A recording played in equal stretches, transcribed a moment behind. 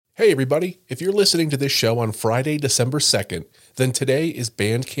Hey everybody, if you're listening to this show on Friday, December 2nd, then today is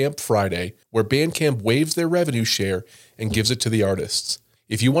Bandcamp Friday, where Bandcamp waives their revenue share and gives it to the artists.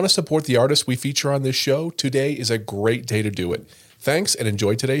 If you want to support the artists we feature on this show, today is a great day to do it. Thanks and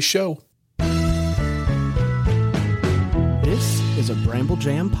enjoy today's show. This is a Bramble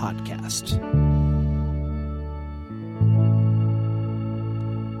Jam podcast.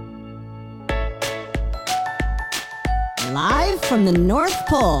 Live from the North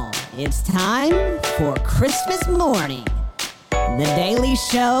Pole, it's time for Christmas Morning, the daily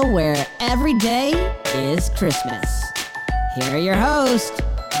show where every day is Christmas. Here are your hosts,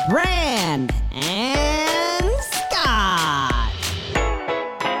 Brand and Scott.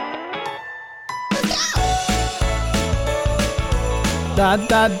 Let's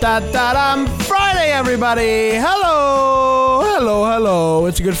go! Friday, everybody! Hello.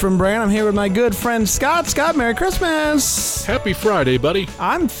 It's your good friend Brand. I'm here with my good friend Scott. Scott, Merry Christmas! Happy Friday, buddy.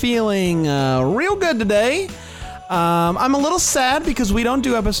 I'm feeling real good today. I'm a little sad because we don't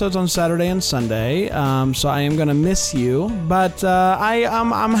do episodes on Saturday and Sunday, so I am going to miss you. But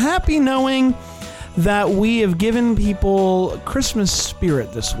I'm happy knowing that we have given people Christmas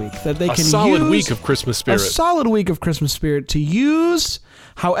spirit this week. That they can use a solid week of Christmas spirit. A solid week of Christmas spirit to use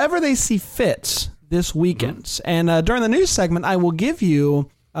however they see fit this weekend. Mm-hmm. And during the news segment, I will give you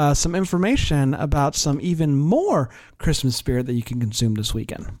some information about some even more Christmas spirit that you can consume this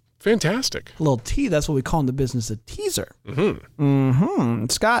weekend. Fantastic. A little tea. That's what we call in the business a teaser.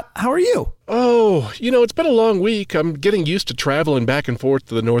 Scott, how are you? Oh, it's been a long week. I'm getting used to traveling back and forth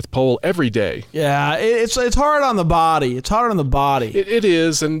to the North Pole every day. Yeah, it's hard on the body. It's hard on the body. It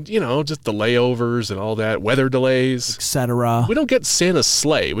is, and, just the layovers and all that, weather delays. Etc. We don't get Santa's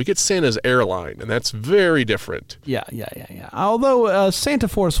sleigh. We get Santa's airline, and that's very different. Yeah. Although Santa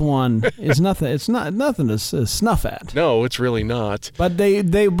Force One is nothing. It's nothing to snuff at. No, it's really not. But they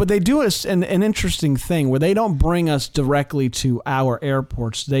do an interesting thing where they don't bring us directly to our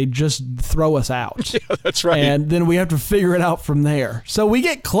airports. They just throw us out. Yeah, that's right. And then we have to figure it out from there. So we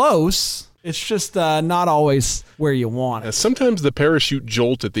get close. It's just not always where you want it. Sometimes the parachute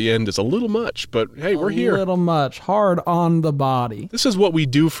jolt at the end is a little much, but hey, we're here. A little much. Hard on the body. This is what we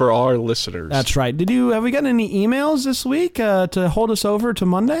do for our listeners. That's right. Have we gotten any emails this week to hold us over to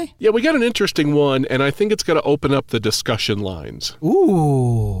Monday? Yeah, we got an interesting one, and I think it's going to open up the discussion lines.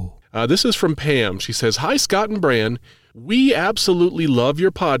 Ooh. This is from Pam. She says, "Hi, Scott and Bran. We absolutely love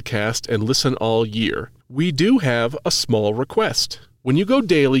your podcast and listen all year. We do have a small request. When you go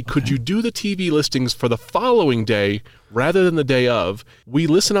daily, could you do the TV listings for the following day rather than the day of? We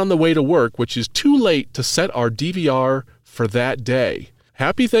listen on the way to work, which is too late to set our DVR for that day.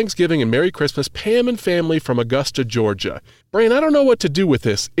 Happy Thanksgiving and Merry Christmas, Pam and family from Augusta, Georgia." Bran, I don't know what to do with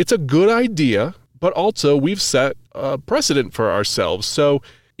this. It's a good idea, but also we've set a precedent for ourselves. So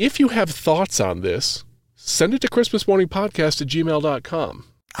if you have thoughts on this, send it to christmasmorningpodcast@gmail.com.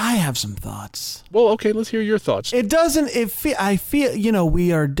 I have some thoughts. Well, okay, let's hear your thoughts. I feel,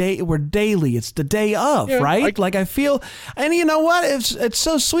 we're daily. It's the day of, right? I feel, and you know what? It's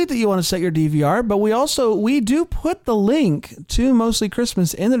so sweet that you want to set your DVR, but we do put the link to Mostly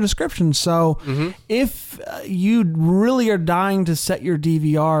Christmas in the description. So if you really are dying to set your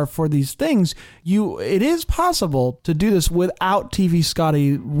DVR for these things, it is possible to do this without TV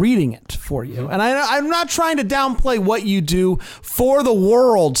Scotty reading it for you. And I'm not trying to downplay what you do for the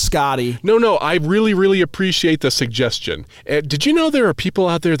world, Scotty. No, I really, really appreciate the suggestion. Did you know there are people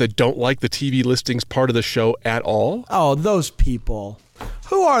out there that don't like the TV listings part of the show at all? Oh, those people.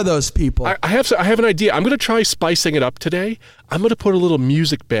 Who are those people? I have an idea. I'm going to try spicing it up today. I'm going to put a little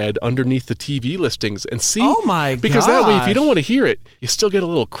music bed underneath the TV listings and see. Oh, my God. Because that way, if you don't want to hear it, you still get a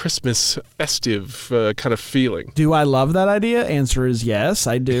little Christmas festive kind of feeling. Do I love that idea? Answer is yes,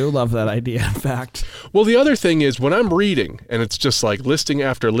 I do love that idea, in fact. Well, the other thing is when I'm reading, and it's just like listing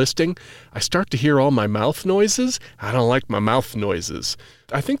after listing, I start to hear all my mouth noises. I don't like my mouth noises.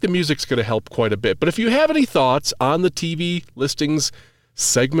 I think the music's going to help quite a bit. But if you have any thoughts on the TV listings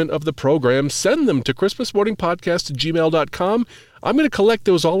segment of the program, send them to christmasmorningpodcast@gmail.com. I'm going to collect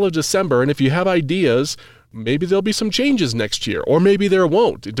those all of December, and if you have ideas, maybe there'll be some changes next year, or maybe there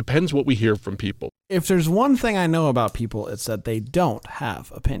won't. It depends what we hear from people. If there's one thing I know about people, it's that they don't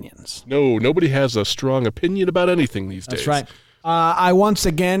have opinions. No, nobody has a strong opinion about anything these days. That's right. I once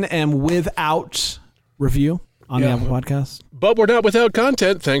again am without review on the Apple Podcast. But we're not without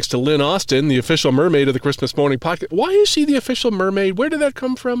content, thanks to Lynn Austin, the official mermaid of the Christmas Morning Podcast. Why is she the official mermaid? Where did that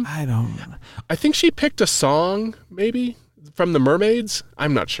come from? I don't know. I think she picked a song, maybe, from the Mermaids.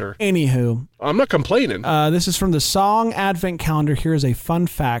 I'm not sure. Anywho. I'm not complaining. This is from the Song Advent Calendar. Here is a fun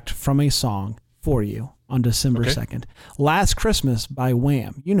fact from a song for you on December 2nd. Last Christmas by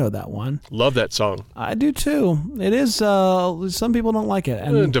Wham. You know that one. Love that song. I do too. It is, some people don't like it.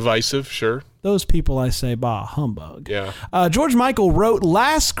 And divisive, sure. Those people, I say, bah, humbug. Yeah. George Michael wrote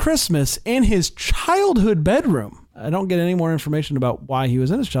Last Christmas in his childhood bedroom. I don't get any more information about why he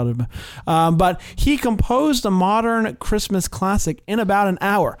was in his childhood, but he composed a modern Christmas classic in about an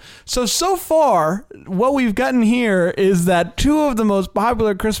hour. So far, what we've gotten here is that two of the most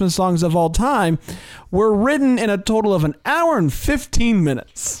popular Christmas songs of all time were written in a total of an hour and 15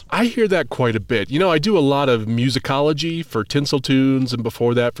 minutes. I hear that quite a bit. You know, I do a lot of musicology for Tinsel Tunes and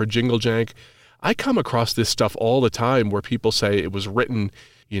before that for Jingle Jank. I come across this stuff all the time where people say it was written,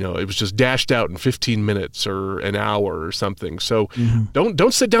 you know, it was just dashed out in 15 minutes or an hour or something. So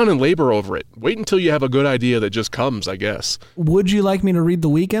don't sit down and labor over it. Wait until you have a good idea that just comes, I guess. Would you like me to read the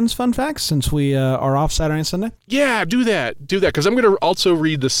weekend's fun facts since we are off Saturday and Sunday? Yeah, do that. Because I'm going to also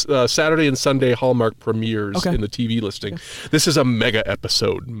read the Saturday and Sunday Hallmark premieres in the TV listing. Okay. This is a mega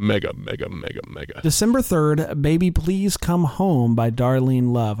episode. Mega. December 3rd, Baby Please Come Home by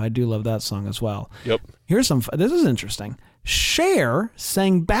Darlene Love. I do love that song as well. Yep. Here's this is interesting. Cher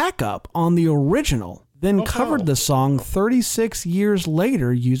sang backup on the original, then covered the song 36 years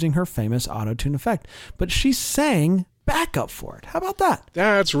later using her famous auto-tune effect. But she sang backup for it. How about that?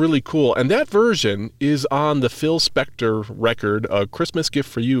 That's really cool. And that version is on the Phil Spector record, A Christmas Gift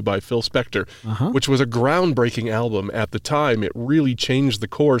for You by Phil Spector, which was a groundbreaking album at the time. It really changed the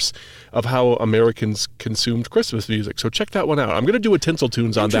course of how Americans consumed Christmas music. So check that one out. I'm going to do a Tinsel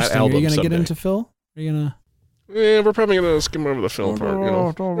Tunes on that album. Are you going to get into Phil? Are you going to... Yeah, we're probably going to skim over the film part, you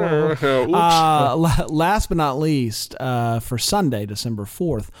know. Last but not least, for Sunday, December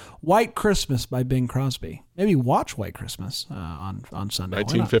 4th, White Christmas by Bing Crosby. Maybe watch White Christmas on Sunday.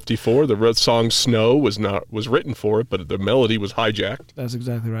 1954, the song Snow was written for it, but the melody was hijacked. That's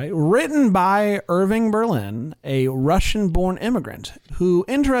exactly right. Written by Irving Berlin, a Russian-born immigrant who,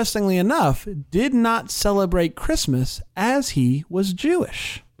 interestingly enough, did not celebrate Christmas as he was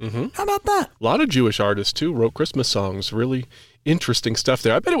Jewish. How about that? A lot of Jewish artists, too, wrote Christmas songs. Really interesting stuff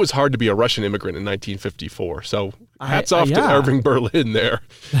there. I bet it was hard to be a Russian immigrant in 1954. So hats off to Irving Berlin there.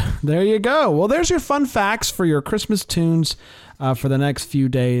 There you go. Well, there's your fun facts for your Christmas tunes for the next few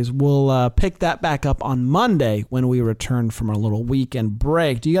days. We'll pick that back up on Monday when we return from our little weekend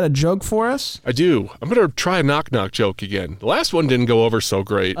break. Do you got a joke for us? I do. I'm going to try a knock-knock joke again. The last one didn't go over so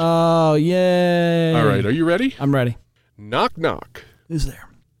great. Oh, yay. All right. Are you ready? I'm ready. Knock-knock. Who's there?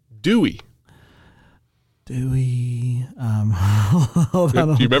 Dewey. Hold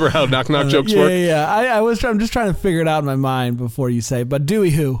on. Do you remember how knock-knock jokes work? Yeah. I'm just trying to figure it out in my mind before you say, but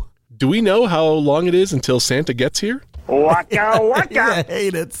Dewey who? Do we know how long it is until Santa gets here? Waka waka. I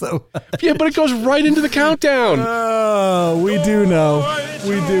hate it so much. Yeah, but it goes right into the countdown. Oh, we do know.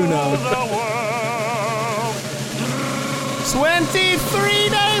 23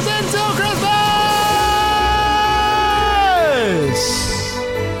 days until Christmas!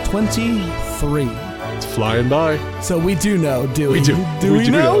 23. It's flying by. So we do know, do we? We do. Do we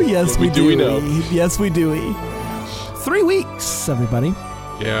know? Yes, we do. We know. Yes, we do. 3 weeks, everybody.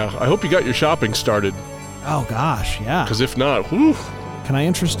 Yeah, I hope you got your shopping started. Oh, gosh, yeah. Because if not, whew. Can I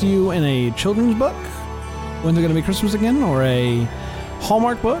interest you in a children's book? When's it going to be Christmas again? Or a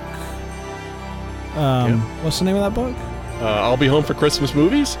Hallmark book? What's the name of that book? I'll Be Home for Christmas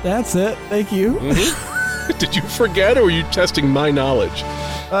Movies? That's it. Thank you. Did you forget, or were you testing my knowledge?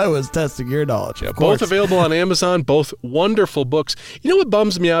 I was testing your knowledge. Yeah, both available on Amazon, both wonderful books. You know what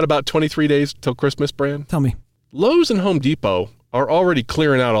bums me out about 23 days till Christmas, Bran? Tell me. Lowe's and Home Depot are already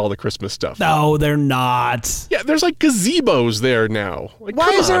clearing out all the Christmas stuff. No, they're not. Yeah, there's like gazebos there now. Like, why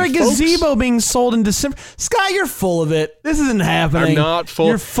is there a gazebo being sold in December? Scott, you're full of it. This isn't happening. I'm not full.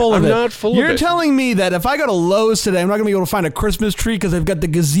 You're full of it. I'm not full of it. You're telling me that if I go to Lowe's today, I'm not going to be able to find a Christmas tree because they've got the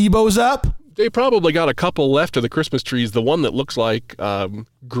gazebos up? They probably got a couple left of the Christmas trees. The one that looks like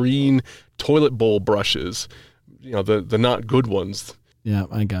green toilet bowl brushes. You know, the not good ones. Yeah,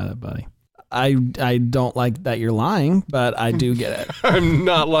 I got it, buddy. I don't like that you're lying, but I do get it. I'm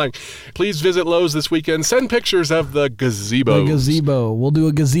not lying. Please visit Lowe's this weekend. Send pictures of the gazebos. The gazebo. We'll do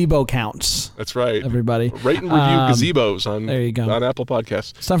a gazebo counts. That's right. Everybody. Rate and review gazebos on, there you go. On Apple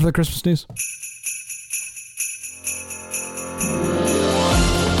Podcasts. It's time for the Christmas news.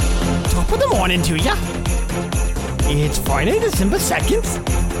 Top of the morning to ya. It's Friday, December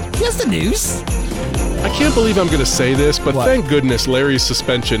 2nd. Here's the news. I can't believe I'm going to say this, but thank goodness Larry's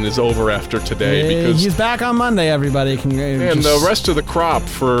suspension is over after today. Because he's back on Monday, everybody. And the rest of the crop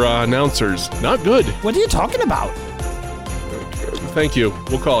for announcers, not good. What are you talking about? Thank you.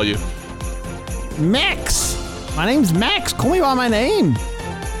 We'll call you. Max. My name's Max. Call me by my name.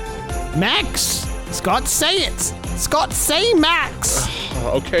 Max. Scott, say it. Scott, say Max.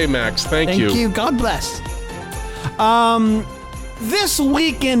 Okay, Max. Thank you. Thank you. God bless. This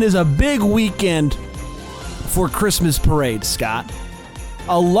weekend is a big weekend for Christmas parades, Scott.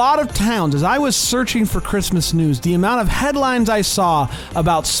 A lot of towns, as I was searching for Christmas news, the amount of headlines I saw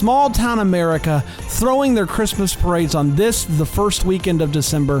about small town America throwing their Christmas parades on the first weekend of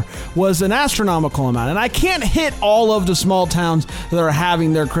December, was an astronomical amount. And I can't hit all of the small towns that are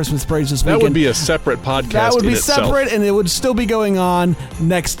having their Christmas parades this weekend. That would be a separate podcast. That would be itself. separate, and it would still be going on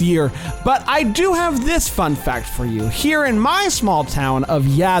next year. But I do have this fun fact for you. Here in my small town of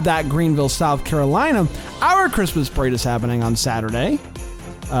Greenville, South Carolina, our Christmas parade is happening on Saturday.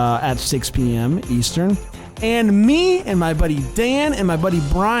 At 6 p.m. Eastern. And me and my buddy Dan and my buddy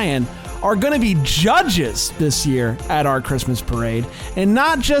Brian are going to be judges this year at our Christmas parade. And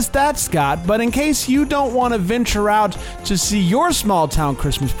not just that, Scott, but in case you don't want to venture out to see your small town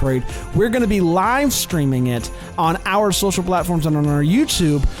Christmas parade, we're going to be live streaming it on our social platforms and on our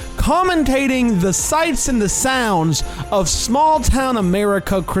YouTube, commentating the sights and the sounds of small town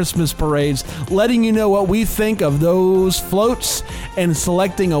America Christmas parades, letting you know what we think of those floats and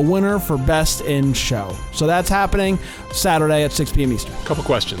selecting a winner for Best in Show. So that's happening Saturday at 6 p.m. Eastern. Couple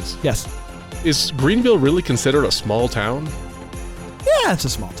questions. Yes. Is Greenville really considered a small town? Yeah, it's a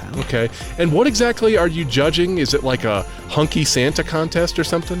small town. Okay. And what exactly are you judging? Is it like a hunky Santa contest or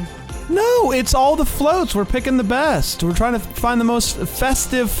something? No, it's all the floats. We're picking the best. We're trying to find the most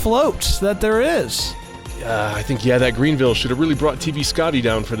festive floats that there is. I think, that Greenville should have really brought TV Scotty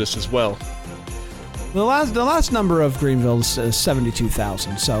down for this as well. The last number of Greenville is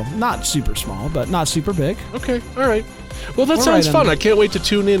 72,000, so not super small, but not super big. Okay, all right. Well, that sounds fun. I can't wait to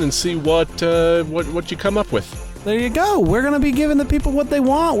tune in and see what you come up with. There you go. We're going to be giving the people what they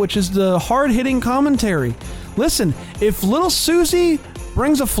want, which is the hard-hitting commentary. Listen, if little Susie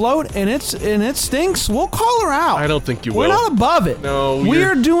brings a float and it stinks, we'll call her out. I don't think you will. We're not above it. No,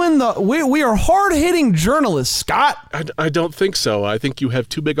 we are hard-hitting journalists, Scott. I don't think so. I think you have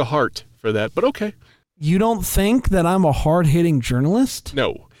too big a heart for that, but okay. You don't think that I'm a hard-hitting journalist?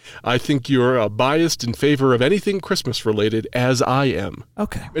 No. I think you're biased in favor of anything Christmas-related, as I am.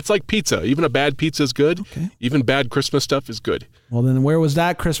 Okay. It's like pizza. Even a bad pizza is good. Okay. Even bad Christmas stuff is good. Well, then where was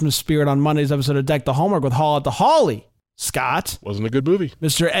that Christmas spirit on Monday's episode of Deck the Hallmark with Hall at the Holly, Scott? Wasn't a good movie.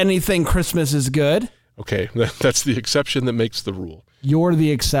 Mr. Anything Christmas is Good. Okay, that's the exception that makes the rule. You're the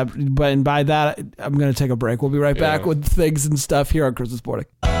exception, and by that, I'm going to take a break. We'll be right back with things and stuff here on Christmas Morning.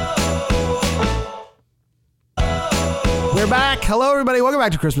 We're back. Hello, everybody. Welcome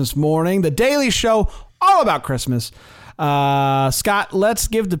back to Christmas Morning, the daily show all about Christmas. Scott, let's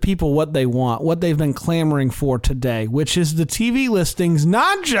give the people what they want, what they've been clamoring for today, which is the TV listings,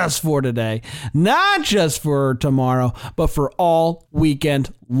 not just for today, not just for tomorrow, but for all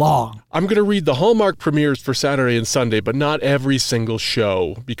weekend long. I'm going to read the Hallmark premieres for Saturday and Sunday, but not every single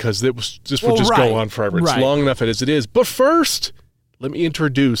show, because this would just go on forever. It's long enough as it is. But first, let me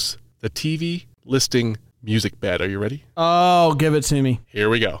introduce the TV listing music bed. Are you ready? Oh, give it to me. Here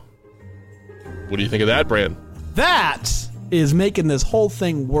we go. What do you think of that, Bran? That is making this whole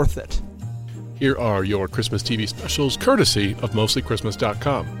thing worth it. Here are your Christmas TV specials, courtesy of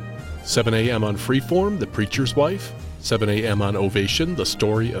MostlyChristmas.com. 7 a.m. on Freeform, The Preacher's Wife. 7 a.m. on Ovation, The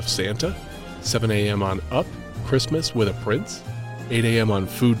Story of Santa. 7 a.m. on Up, Christmas with a Prince. 8 a.m. on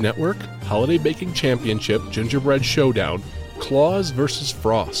Food Network, Holiday Baking Championship, Gingerbread Showdown, Claus vs.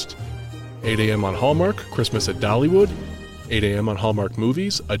 Frost. 8 a.m. on Hallmark, Christmas at Dollywood. 8 a.m. on Hallmark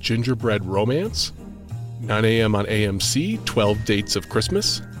Movies, A Gingerbread Romance. 9 a.m. on AMC, 12 Dates of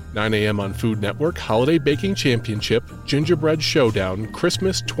Christmas. 9 a.m. on Food Network, Holiday Baking Championship, Gingerbread Showdown,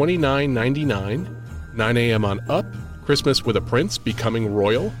 Christmas $29.99. 9 a.m. on Up, Christmas with a Prince, Becoming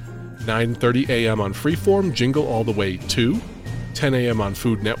Royal. 9:30 a.m. on Freeform, Jingle All the Way 2. 10 a.m. on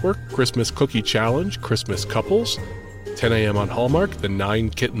Food Network, Christmas Cookie Challenge, Christmas Couples. 10 a.m. on Hallmark, The 9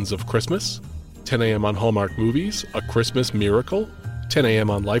 Kittens of Christmas. 10 a.m. on Hallmark Movies, A Christmas Miracle. 10 a.m.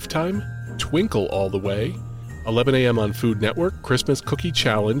 on Lifetime, Twinkle All the Way. 11 a.m. on Food Network, Christmas Cookie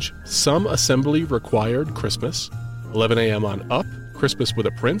Challenge, Some Assembly Required Christmas. 11 a.m. on Up, Christmas with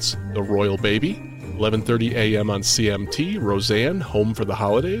a Prince, The Royal Baby. 11:30 a.m. on CMT, Roseanne, Home for the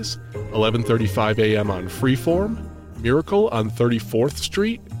Holidays. 11:35 a.m. on Freeform, Miracle on 34th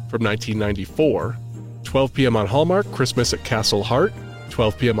Street from 1994. 12 p.m. on Hallmark, Christmas at Castle Hart.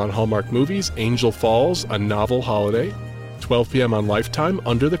 12 p.m. on Hallmark Movies, Angel Falls, A Novel Holiday. 12 p.m. on Lifetime,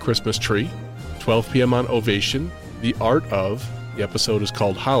 Under the Christmas Tree. 12 p.m. on Ovation, The Art of. The episode is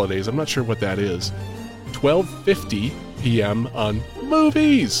called Holidays. I'm not sure what that is. 12:50 p.m. on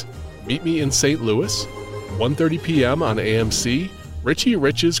Movies, Meet Me in St. Louis. 1:30 p.m. on AMC, Richie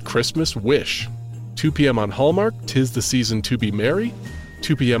Rich's Christmas Wish. 2 p.m. on Hallmark, 'Tis the Season to Be Merry.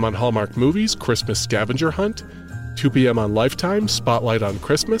 2 p.m. on Hallmark Movies, Christmas Scavenger Hunt. 2 p.m. on Lifetime, Spotlight on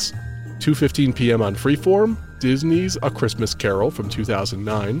Christmas. 2:15 p.m. on Freeform, Disney's A Christmas Carol from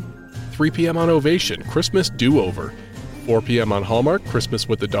 2009. 3 p.m. on Ovation, Christmas Do-Over. 4 p.m. on Hallmark, Christmas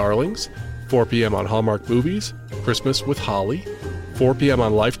with the Darlings. 4 p.m. on Hallmark Movies, Christmas with Holly. 4 p.m.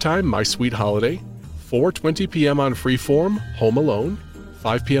 on Lifetime, My Sweet Holiday. 4:20 p.m. on Freeform, Home Alone.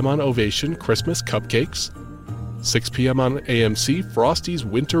 5 p.m. on Ovation, Christmas Cupcakes. 6 p.m. on AMC, Frosty's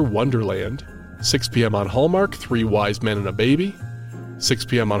Winter Wonderland. 6 p.m. on Hallmark, Three Wise Men and a Baby. 6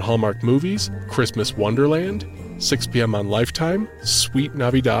 p.m. on Hallmark Movies, Christmas Wonderland. 6 p.m. on Lifetime, Sweet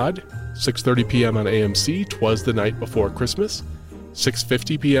Navidad. 6:30 p.m. on AMC, 'Twas the Night Before Christmas.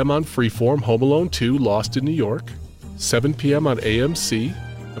 6:50 p.m. on Freeform, Home Alone 2, Lost in New York. 7 p.m. on AMC,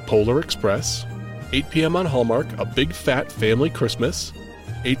 The Polar Express. 8 p.m. on Hallmark, A Big Fat Family Christmas.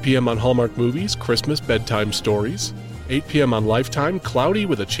 8 p.m. on Hallmark Movies, Christmas Bedtime Stories. 8 p.m. on Lifetime, Cloudy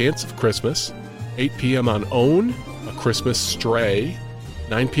with a Chance of Christmas. 8 p.m. on OWN, A Christmas Stray.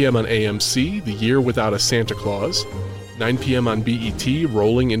 9 p.m. on AMC, The Year Without a Santa Claus. 9 p.m. on BET,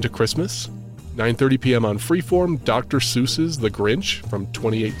 Rolling into Christmas. 9:30 p.m. on Freeform, Dr. Seuss's The Grinch from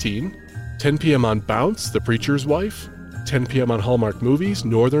 2018. 10 p.m. on Bounce, The Preacher's Wife. 10 p.m. on Hallmark Movies,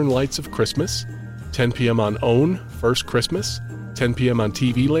 Northern Lights of Christmas. 10 p.m. on OWN, First Christmas. 10 p.m. on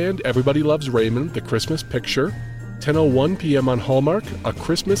TV Land, Everybody Loves Raymond, The Christmas Picture. 10:01 p.m. on Hallmark, A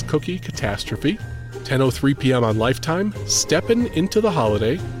Christmas Cookie Catastrophe. 10:03 p.m. on Lifetime, Steppin' Into the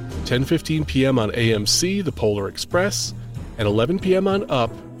Holiday. 10:15 p.m. on AMC, The Polar Express. And 11 p.m. on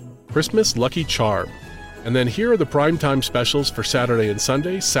Up, Christmas Lucky Charm. And then here are the primetime specials for Saturday and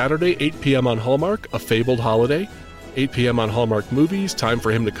Sunday. Saturday, 8 p.m. on Hallmark, A Fabled Holiday. 8 p.m. on Hallmark Movies, Time for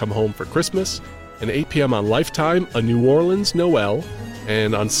Him to Come Home for Christmas. And 8 p.m. on Lifetime, A New Orleans Noel.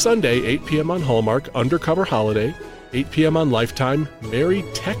 And on Sunday, 8 p.m. on Hallmark, Undercover Holiday. 8 p.m. on Lifetime, Merry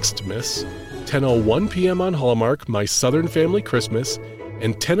Textmas. 10:01 p.m. on Hallmark, My Southern Family Christmas.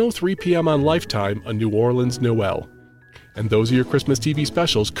 And 10:03 p.m. on Lifetime, A New Orleans Noel. And those are your Christmas TV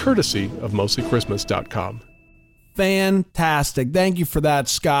specials, courtesy of MostlyChristmas.com. Fantastic. Thank you for that,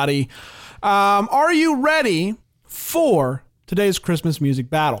 Scotty. Are you ready for today's Christmas music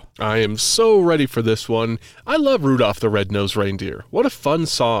battle? I am so ready for this one. I love Rudolph the Red-Nosed Reindeer. What a fun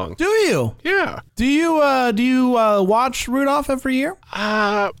song. Do you? Yeah. Do you watch Rudolph every year?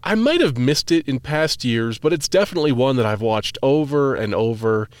 I might have missed it in past years, but it's definitely one that I've watched over and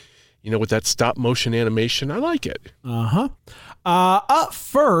over. You know, with that stop motion animation, I like it. Up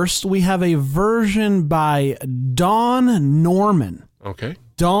first, we have a version by Don Norman. Okay.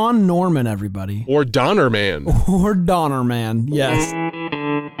 Don Norman, everybody. Or Donner Man. Or Donner Man, yes.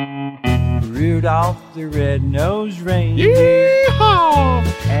 Rudolph the red-nosed reindeer Yeehaw!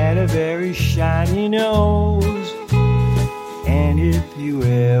 had a very shiny nose, and if you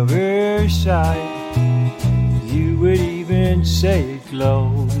ever saw it, you would even say it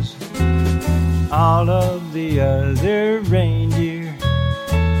glows. All of the other reindeer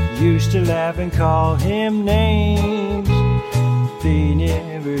used to laugh and call him names. They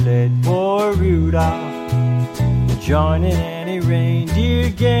never let poor Rudolph join in any reindeer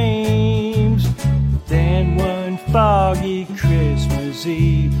games. Then one foggy Christmas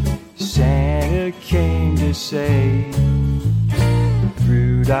Eve, Santa came to say,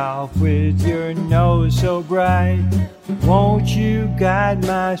 Rudolph, with your nose so bright, won't you guide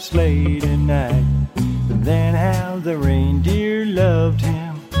my sleigh tonight? But then how the reindeer loved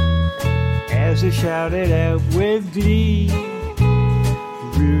him as they shouted out with glee,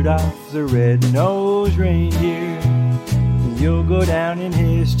 Rudolph the red-nosed reindeer, you'll go down in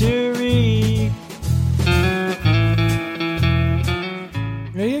history.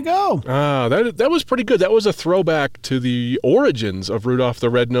 There you go. That was pretty good. That was a throwback to the origins of Rudolph the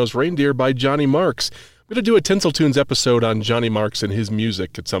Red-Nosed Reindeer by Johnny Marks. I'm going to do a Tinsel Tunes episode on Johnny Marks and his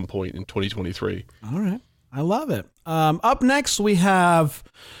music at some point in 2023. All right. I love it. Up next, we have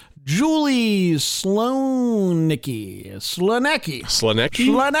Julie Slonecki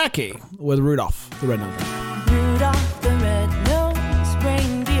with Rudolph the Red-Nosed Reindeer. Rudolph the red-nosed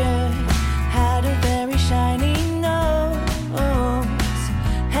reindeer had a very shiny nose,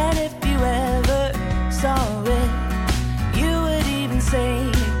 and if you ever saw it, you would even say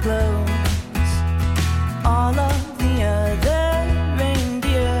it glows. All of the other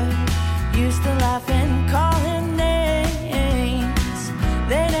reindeer used to laugh and call him names.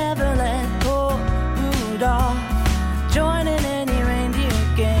 They never let poor Rudolph join in any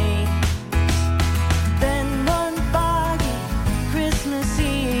reindeer games. Then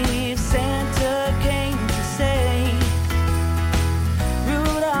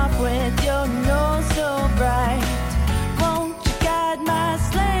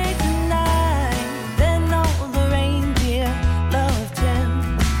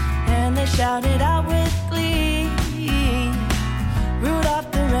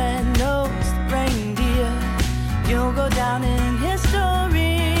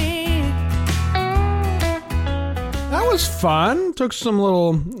was fun. Took some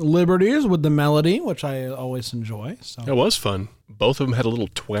little liberties with the melody, which I always enjoy. So It was fun. Both of them had a little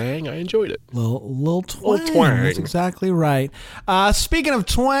twang. I enjoyed it. Little twang. Little twang. That's exactly right. Speaking of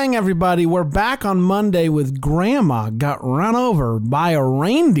twang, everybody, we're back on Monday with Grandma got run over by a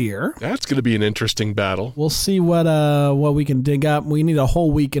reindeer. That's going to be an interesting battle. We'll see what we can dig up. We need a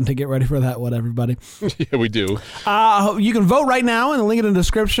whole weekend to get ready for that one, everybody. Yeah, we do. You can vote right now in the link in the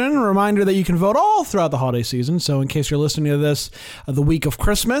description. A reminder that you can vote all throughout the holiday season. So in case you're listening to this the week of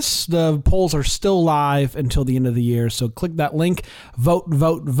Christmas, the polls are still live until the end of the year. So click that link. Vote,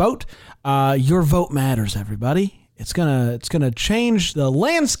 vote, vote. Your vote matters, everybody. It's gonna change the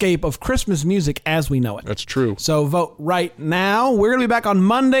landscape of Christmas music as we know it. That's true. So vote right now. We're gonna be back on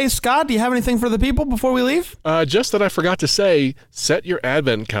Monday. Scott, do you have anything for the people before we leave? Just that I forgot to say, set your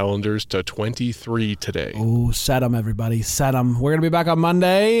advent calendars to 23 today. Oh, set them, everybody. Set them. We're gonna be back on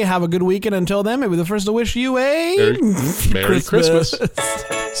Monday. Have a good weekend. Until then, maybe the first to wish you a Merry Christmas.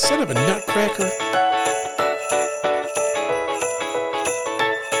 Son of a nutcracker.